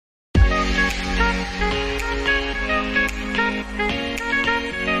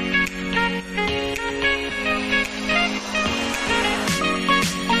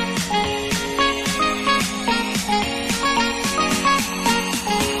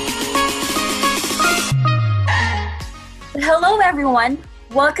Hello, everyone.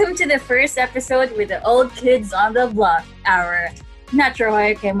 Welcome to the first episode with the Old Kids on the Block Hour. Not sure why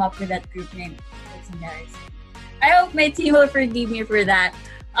I came up with that group name. It's embarrassing. I hope my team will forgive me for that.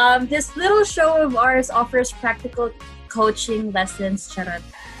 This little show of ours offers practical coaching lessons, charot,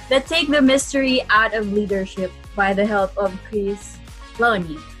 that take the mystery out of leadership by the help of Chris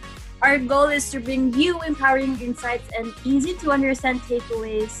Loney. Our goal is to bring you empowering insights and easy to understand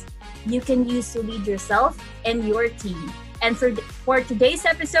takeaways you can use to lead yourself and your team. And for today's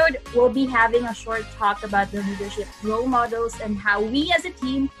episode, we'll be having a short talk about the leadership role models and how we as a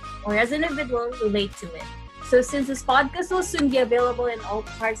team or as an individual relate to it. So since this podcast will soon be available in all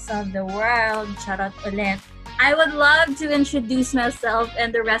parts of the world, charot ulit, I would love to introduce myself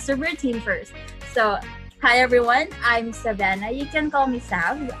and the rest of our team first. So, hi everyone, I'm Savannah. You can call me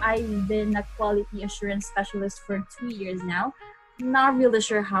Sav. I've been a quality assurance specialist for 2 years now. Not really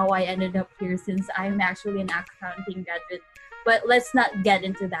sure how I ended up here since I'm actually an accounting graduate, but let's not get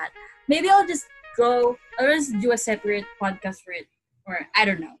into that. Maybe I'll just do a separate podcast for it, or I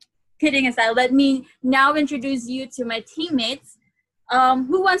don't know. Kidding aside, let me now introduce you to my teammates.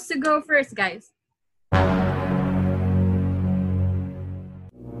 Who wants to go first, guys?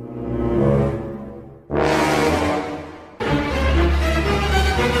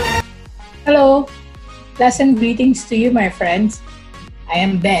 Hello, pleasant greetings to you, my friends. I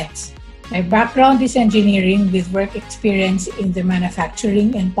am Beth. My background is engineering with work experience in the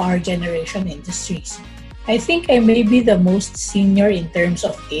manufacturing and power generation industries. I think I may be the most senior in terms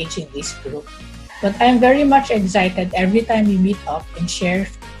of age in this group, but I'm very much excited every time we meet up and share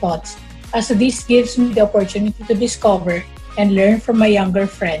thoughts, as this gives me the opportunity to discover and learn from my younger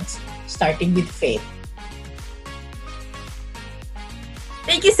friends, starting with Faith.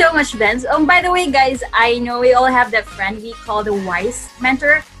 Thank you so much, Benz. By the way, guys, I know we all have that friend we call the wise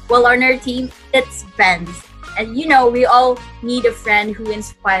mentor. Well, on our team, it's Benz. And we all need a friend who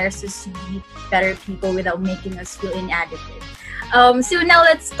inspires us to be better people without making us feel inadequate. So now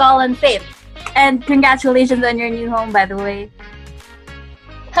let's call on Faith. And congratulations on your new home, by the way.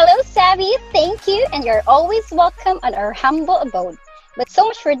 Hello, Savvy. Thank you. And you're always welcome on our humble abode. But so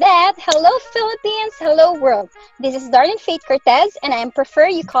much for that. Hello, Philippines. Hello, world. This is Darlene Faith Cortez, and I prefer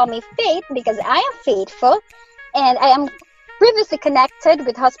you call me Faith because I am faithful, and I am previously connected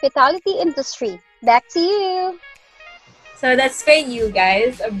with hospitality industry. Back to you. So that's Faith, you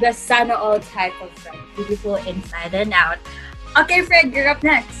guys. The sana all type of friend. Beautiful inside and out. Okay, Fred, you're up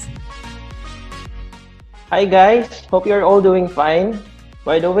next. Hi, guys. Hope you're all doing fine.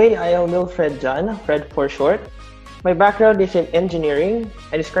 By the way, I am Wilfred John, Fred for short. My background is in engineering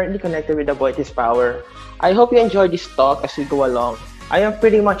and is currently connected with the Voices Power. I hope you enjoy this talk as we go along. I am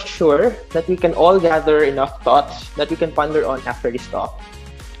pretty much sure that we can all gather enough thoughts that we can ponder on after this talk.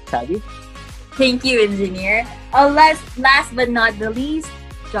 Sabi? Thank you, engineer. Last but not the least,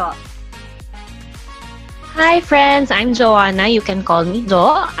 Jo. Hi friends, I'm Joanna. You can call me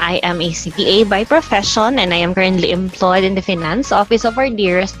Jo. I am a CPA by profession and I am currently employed in the finance office of our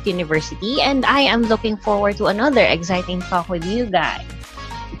dearest university, and I am looking forward to another exciting talk with you guys.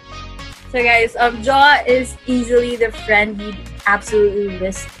 So guys, Jo is easily the friend you'd absolutely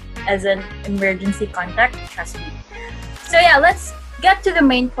list as an emergency contact, trust me. So yeah, let's get to the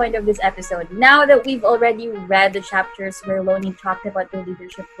main point of this episode. Now that we've already read the chapters where Loney talked about the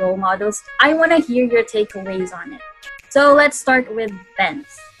leadership role models, I want to hear your takeaways on it. So let's start with Benz.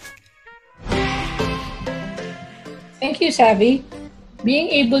 Thank you, Savvy. Being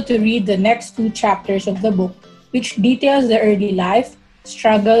able to read the next 2 chapters of the book, which details the early life,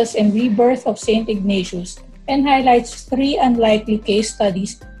 struggles, and rebirth of St. Ignatius, and highlights 3 unlikely case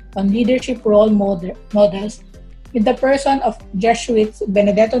studies on leadership role models in the person of Jesuits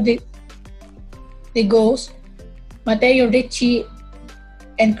Benedetto de Gos, Matteo Ricci,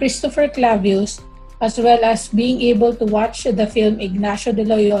 and Christopher Clavius, as well as being able to watch the film Ignacio de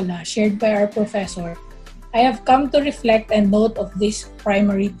Loyola shared by our professor, I have come to reflect and note of this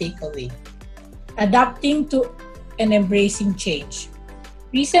primary takeaway: adapting to and embracing change.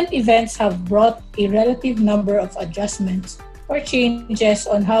 Recent events have brought a relative number of adjustments or changes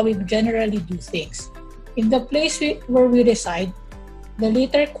on how we generally do things. In the place where we reside, the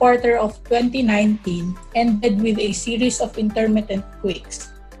later quarter of 2019 ended with a series of intermittent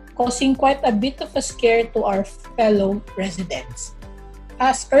quakes, causing quite a bit of a scare to our fellow residents.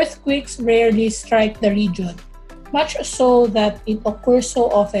 As earthquakes rarely strike the region, much so that it occurs so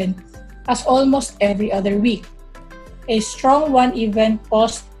often as almost every other week. A strong one even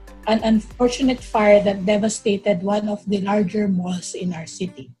caused an unfortunate fire that devastated one of the larger malls in our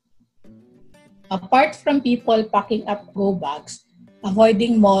city. Apart from people packing up go bags,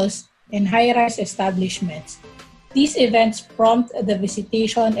 avoiding malls and high-rise establishments, These events prompt the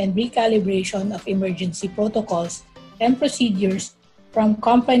visitation and recalibration of emergency protocols and procedures from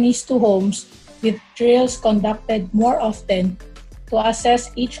companies to homes, with drills conducted more often to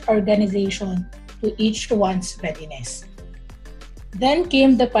assess each organization to each one's readiness. Then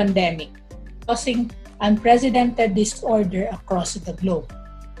came the pandemic, causing unprecedented disorder across the globe,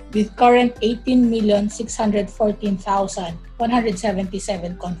 with current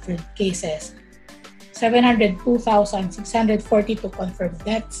 18,614,177 confirmed cases, 702,642 confirmed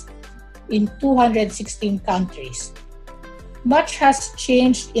deaths in 216 countries. Much has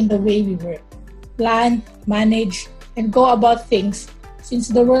changed in the way we work, plan, manage, and go about things since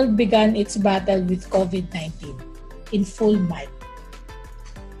the world began its battle with COVID-19 in full might.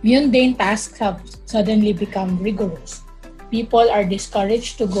 Mundane tasks have suddenly become rigorous. People are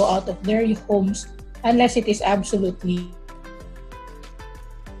discouraged to go out of their homes unless it is absolutely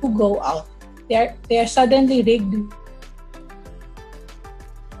to go out. They are suddenly rigged.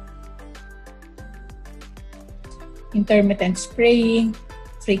 Intermittent spraying,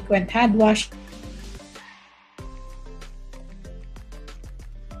 frequent hand wash.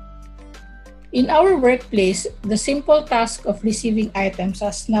 In our workplace, the simple task of receiving items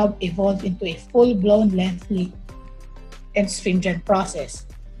has now evolved into a full-blown, lengthy, and stringent process.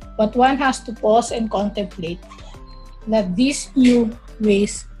 But one has to pause and contemplate that these new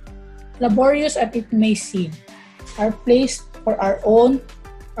ways, laborious as it may seem, are placed for our own,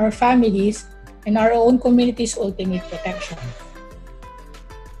 our families, and our own community's ultimate protection.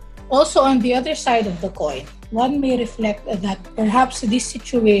 Also, on the other side of the coin, one may reflect that perhaps this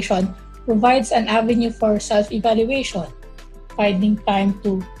situation provides an avenue for self-evaluation, finding time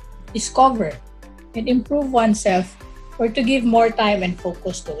to discover and improve oneself, or to give more time and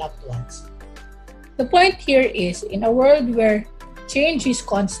focus to loved ones. The point here is, in a world where change is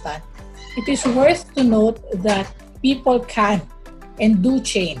constant, it is worth to note that people can and do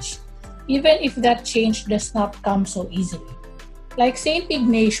change, even if that change does not come so easily. Like Saint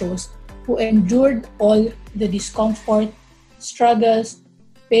Ignatius, who endured all the discomfort, struggles,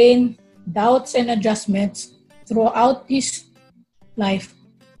 pain, doubts, and adjustments throughout his life,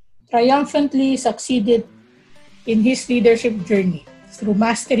 triumphantly succeeded in his leadership journey through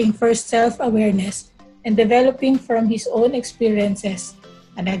mastering first self-awareness and developing from his own experiences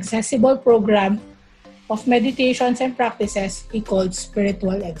an accessible program of meditations and practices he called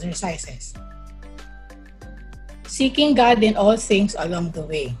spiritual exercises, seeking God in all things along the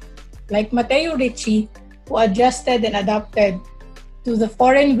way. Like Matteo Ricci, who adjusted and adapted to the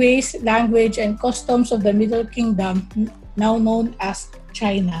foreign ways, language, and customs of the Middle Kingdom, now known as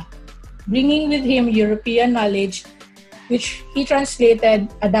China, bringing with him European knowledge, which he translated,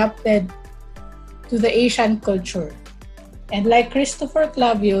 adapted to the Asian culture. And like Christopher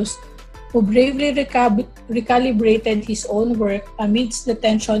Clavius, who bravely recalibrated his own work amidst the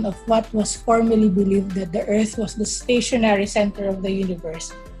tension of what was formerly believed that the Earth was the stationary center of the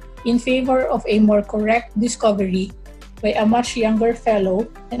universe, in favor of a more correct discovery by a much younger fellow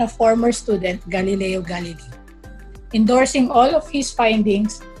and a former student, Galileo Galilei, endorsing all of his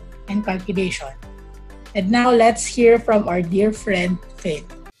findings and calculation. And now let's hear from our dear friend, Faith.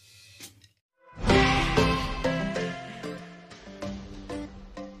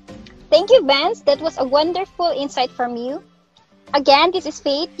 Thank you, Vance. That was a wonderful insight from you. Again, this is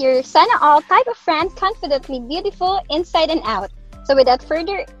Faith, your sana all type of friend, confidently beautiful inside and out. So without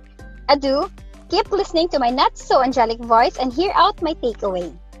further ado, keep listening to my not so angelic voice and hear out my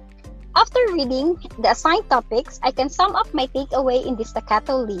takeaway. After reading the assigned topics, I can sum up my takeaway in this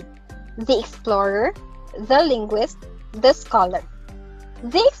staccato lead: the explorer, the linguist, the scholar.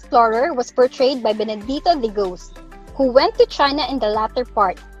 The explorer was portrayed by Benedito de Gos, who went to China in the latter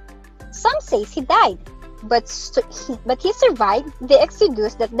part. Some say he died, but he survived the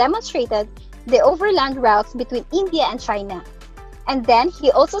exodus that demonstrated the overland routes between India and China. And then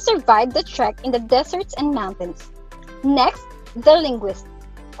he also survived the trek in the deserts and mountains. Next, the linguist,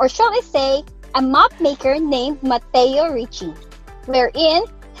 or shall I say, a map maker named Matteo Ricci, wherein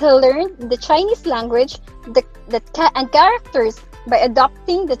he learned the Chinese language and characters by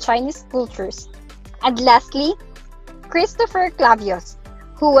adopting the Chinese cultures. And lastly, Christopher Clavius,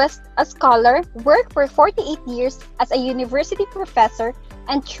 who was a scholar, worked for 48 years as a university professor,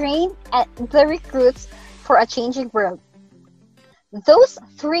 and trained the recruits for a changing world. Those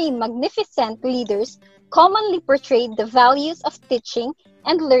three magnificent leaders commonly portrayed the values of teaching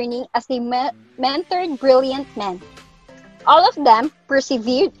and learning as they mentored brilliant men. All of them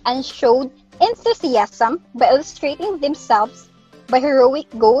persevered and showed enthusiasm by illustrating themselves by heroic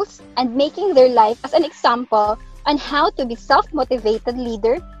goals and making their life as an example on how to be self-motivated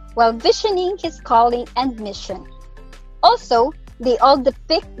leader while visioning his calling and mission. Also, they all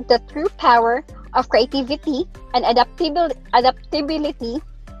depict the true power of creativity and adaptability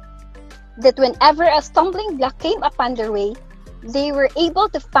that whenever a stumbling block came upon their way, they were able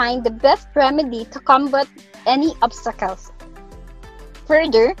to find the best remedy to combat any obstacles.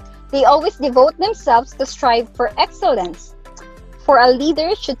 Further, they always devote themselves to strive for excellence, for a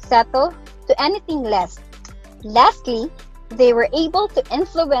leader should settle to anything less. Lastly, they were able to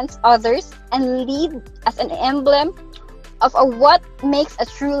influence others and lead as an emblem of what makes a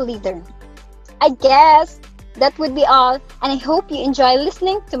true leader. I guess that would be all, and I hope you enjoy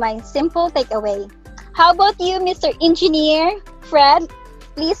listening to my simple takeaway. How about you, Mr. Engineer? Fred,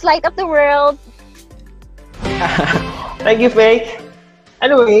 please light up the world. Thank you, Faith.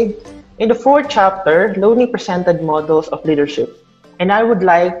 Anyway, in the fourth chapter, Loney presented models of leadership, and I would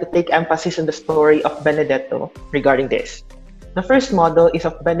like to take emphasis on the story of Benedetto regarding this. The first model is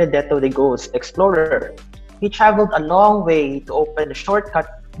of Benedetto the Ghost Explorer. He traveled a long way to open a shortcut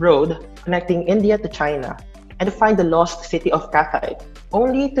road connecting India to China and to find the lost city of Cathay,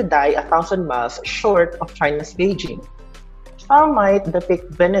 only to die 1,000 miles short of China's Beijing. Some might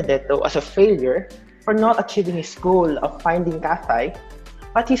depict Benedetto as a failure for not achieving his goal of finding Cathay,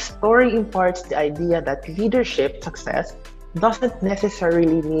 but his story imparts the idea that leadership success doesn't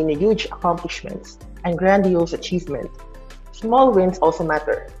necessarily mean huge accomplishments and grandiose achievements. Small wins also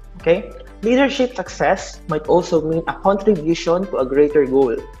matter, okay? Leadership success might also mean a contribution to a greater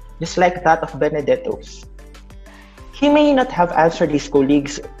goal, just like that of Benedetto's. He may not have answered his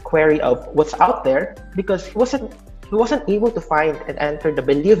colleagues' query of what's out there because he wasn't able to find and enter the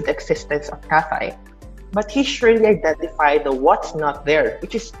believed existence of Cathay, but he surely identified the what's not there,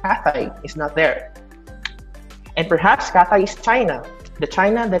 which is Cathay is not there. And perhaps Cathay is China, the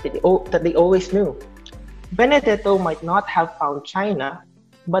China that they always knew. Benedetto might not have found China,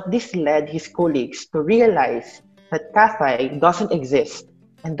 but this led his colleagues to realize that Cathay doesn't exist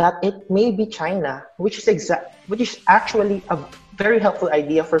and that it may be China, which is actually a very helpful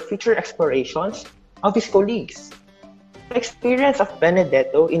idea for future explorations of his colleagues. The experience of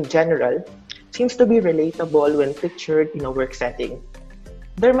Benedetto in general seems to be relatable when pictured in a work setting.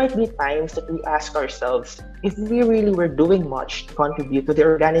 There might be times that we ask ourselves if we really were doing much to contribute to the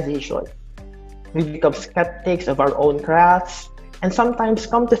organization. We become skeptics of our own crafts and sometimes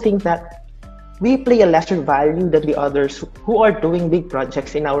come to think that we play a lesser value than the others who are doing big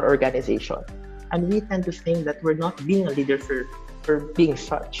projects in our organization. And we tend to think that we're not being a leader for being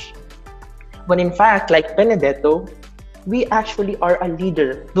such. When in fact, like Benedetto, we actually are a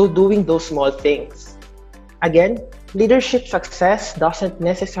leader though doing those small things. Again, leadership success doesn't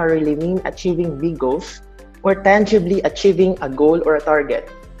necessarily mean achieving big goals or tangibly achieving a goal or a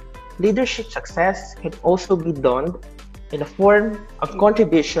target. Leadership success can also be done in a form of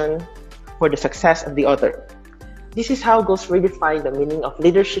contribution for the success of the other. This is how Ghost redefined the meaning of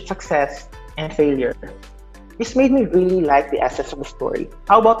leadership success and failure. This made me really like the essence of the story.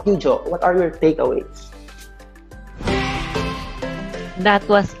 How about you, Jo? What are your takeaways? That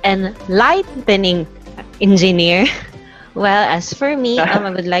was enlightening, Engineer. Well, as for me, I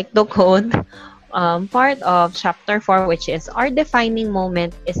would like to quote part of chapter 4, which is, our defining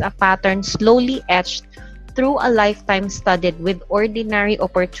moment is a pattern slowly etched through a lifetime studied with ordinary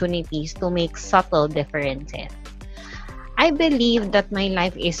opportunities to make subtle differences. I believe that my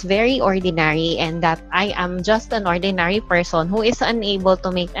life is very ordinary and that I am just an ordinary person who is unable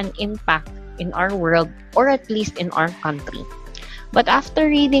to make an impact in our world or at least in our country. But after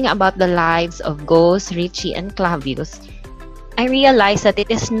reading about the lives of Ghost, Richie, and Clavius, I realized that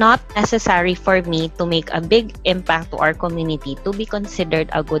it is not necessary for me to make a big impact to our community to be considered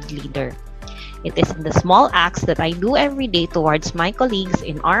a good leader. It is the small acts that I do every day towards my colleagues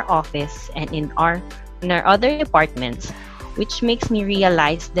in our office and in our other departments, which makes me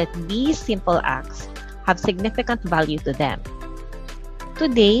realize that these simple acts have significant value to them.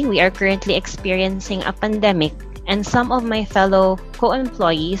 Today, we are currently experiencing a pandemic, and some of my fellow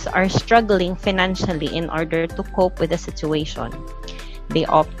co-employees are struggling financially in order to cope with the situation. They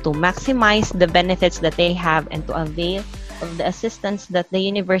opt to maximize the benefits that they have and to avail of the assistance that the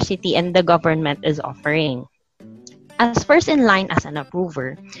university and the government is offering. As first in line as an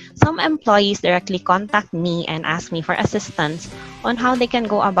approver, some employees directly contact me and ask me for assistance on how they can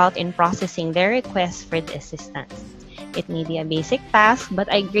go about in processing their request for the assistance. It may be a basic task,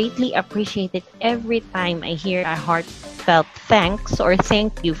 but I greatly appreciate it every time I hear a heartfelt thanks or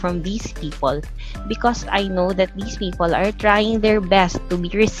thank you from these people, because I know that these people are trying their best to be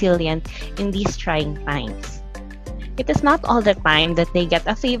resilient in these trying times. It is not all the time that they get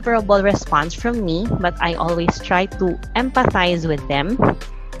a favorable response from me, but I always try to empathize with them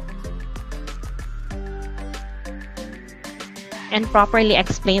and properly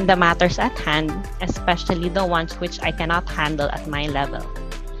explain the matters at hand, especially the ones which I cannot handle at my level.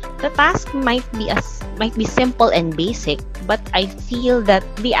 The task might be simple and basic, but I feel that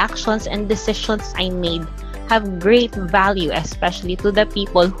the actions and decisions I made have great value, especially to the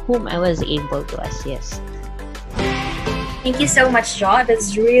people whom I was able to assist. Thank you so much, John.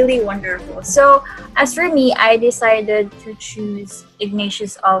 That's really wonderful. So, as for me, I decided to choose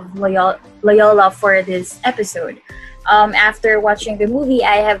Ignatius of Loyola for this episode. After watching the movie,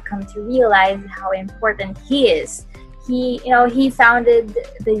 I have come to realize how important he is. He founded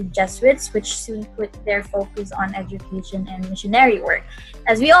the Jesuits, which soon put their focus on education and missionary work.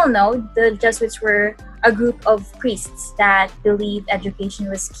 As we all know, the Jesuits were a group of priests that believed education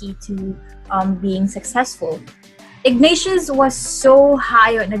was key to being successful. Ignatius was so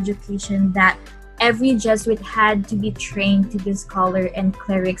high on education that every Jesuit had to be trained to be scholar and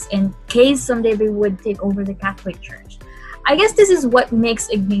clerics in case someday they would take over the Catholic Church. I guess this is what makes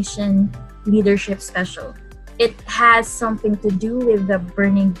Ignatian leadership special. It has something to do with the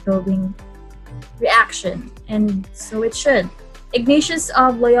burning building reaction, and so it should. Ignatius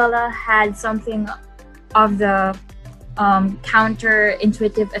of Loyola had something of the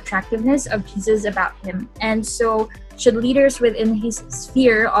counterintuitive attractiveness of Jesus about him, and so should leaders within his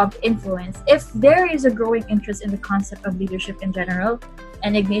sphere of influence. If there is a growing interest in the concept of leadership in general,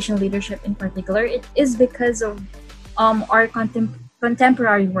 and Ignatian leadership in particular, it is because of our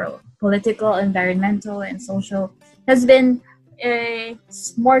contemporary world, political, environmental, and social, has been a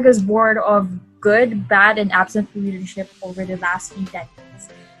smorgasbord of good, bad, and absent leadership over the last few decades.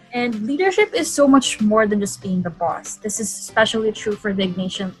 And leadership is so much more than just being the boss. This is especially true for the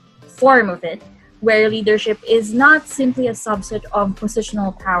Ignatian form of it, where leadership is not simply a subset of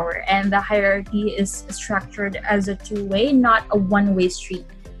positional power, and the hierarchy is structured as a two-way, not a one-way street.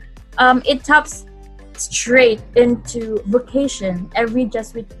 It taps straight into vocation. Every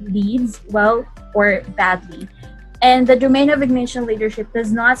Jesuit leads well or badly. And the domain of Ignatian leadership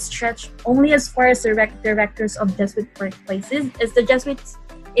does not stretch only as far as the directors of Jesuit workplaces, as the Jesuits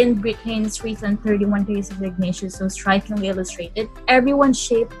in Britain's recent 31 Days of Ignatius so strikingly illustrated. Everyone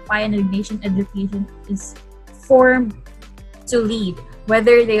shaped by an Ignatian education is formed to lead,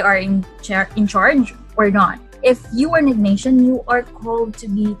 whether they are in charge or not. If you are an Ignatian, you are called to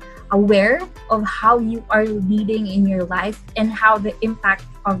be aware of how you are leading in your life and how the impact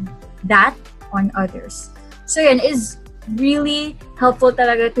of that on others. So it is really helpful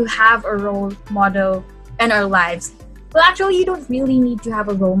talaga to have a role model in our lives. Well, actually, you don't really need to have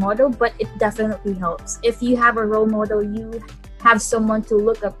a role model, but it definitely helps. If you have a role model, you have someone to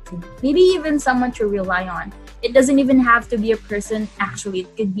look up to, maybe even someone to rely on. It doesn't even have to be a person, actually,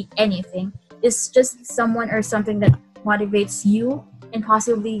 it could be anything. It's just someone or something that motivates you and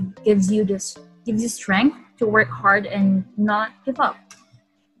possibly gives you strength to work hard and not give up.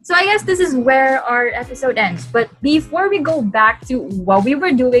 So I guess this is where our episode ends. But before we go back to what we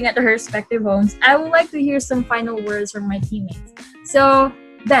were doing at our respective homes, I would like to hear some final words from my teammates. So,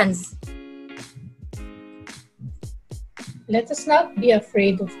 Benz. Let us not be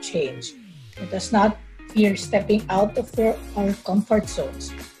afraid of change. Let us not fear stepping out of our comfort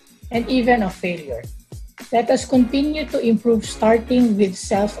zones and even of failure. Let us continue to improve, starting with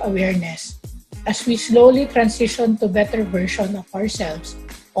self-awareness as we slowly transition to better version of ourselves,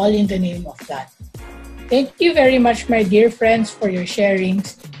 all in the name of God. Thank you very much, my dear friends, for your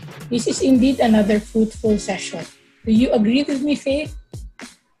sharings. This is indeed another fruitful session. Do you agree with me, Faith?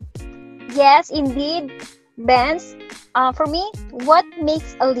 Yes, indeed, Benz. For me, what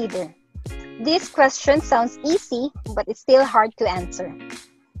makes a leader? This question sounds easy, but it's still hard to answer.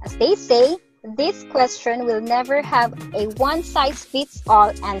 As they say, this question will never have a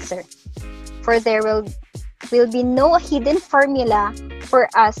one-size-fits-all answer, for there will be no hidden formula for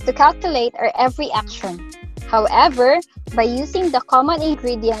us to calculate our every action. However, by using the common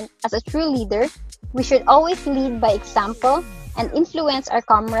ingredient as a true leader, we should always lead by example and influence our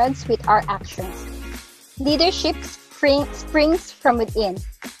comrades with our actions. Leadership springs from within.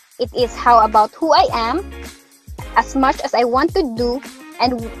 It is how about who I am, as much as I want to do,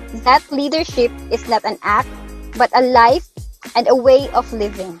 and that leadership is not an act, but a life and a way of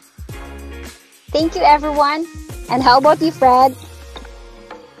living. Thank you, everyone. And how about you, Fred?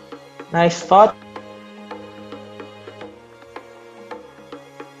 Nice thought.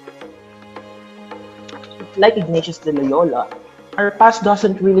 Like Ignatius de Loyola, our past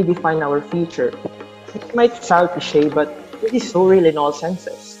doesn't really define our future. It might sound cliché, but it is so real in all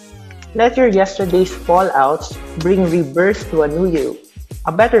senses. Let your yesterday's fallouts bring rebirth to a new you,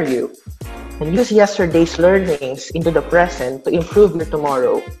 a better you, and use yesterday's learnings into the present to improve your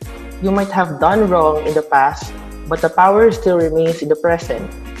tomorrow. You might have done wrong in the past, but the power still remains in the present.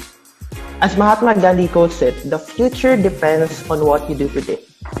 As Mahatma Gandhi quotes it, the future depends on what you do today.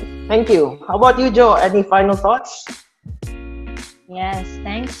 Thank you. How about you, Joe? Any final thoughts? Yes,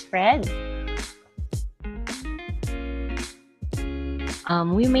 thanks, Fred.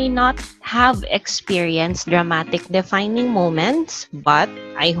 We may not have experienced dramatic defining moments, but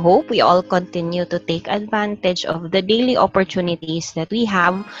I hope we all continue to take advantage of the daily opportunities that we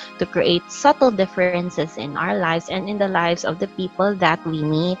have to create subtle differences in our lives and in the lives of the people that we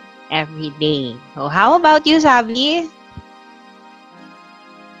meet every day. So how about you, Sabi?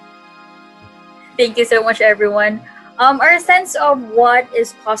 Thank you so much, everyone. Our sense of what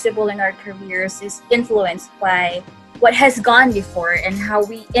is possible in our careers is influenced by what has gone before and how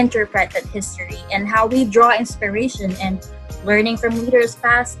we interpret that history and how we draw inspiration and learning from leaders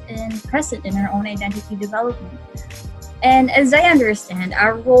past and present in our own identity development. And as I understand,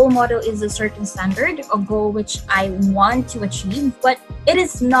 our role model is a certain standard, a goal which I want to achieve, but it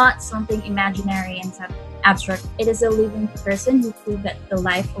is not something imaginary and abstract. It is a living person who proved that the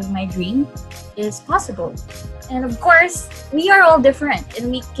life of my dream is possible. And of course, we are all different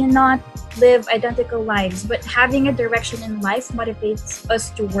and we cannot live identical lives, but having a direction in life motivates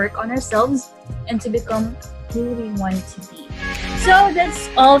us to work on ourselves and to become who we want to be. So that's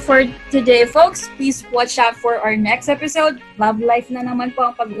all for today, folks. Please watch out for our next episode. Love life na naman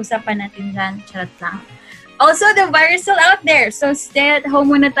po ang pag-uusapan natin dyan. Charot lang. Also, the virus is still out there, so stay at home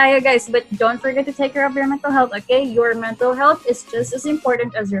muna tayo, guys. But don't forget to take care of your mental health, okay? Your mental health is just as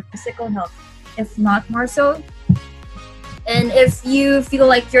important as your physical health, if not more so. And if you feel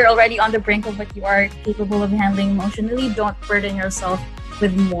like you're already on the brink of what you are capable of handling emotionally, don't burden yourself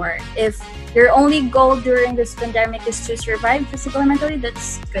with more. If your only goal during this pandemic is to survive physically and mentally,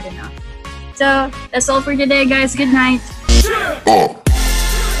 that's good enough. So that's all for today, guys. Good night.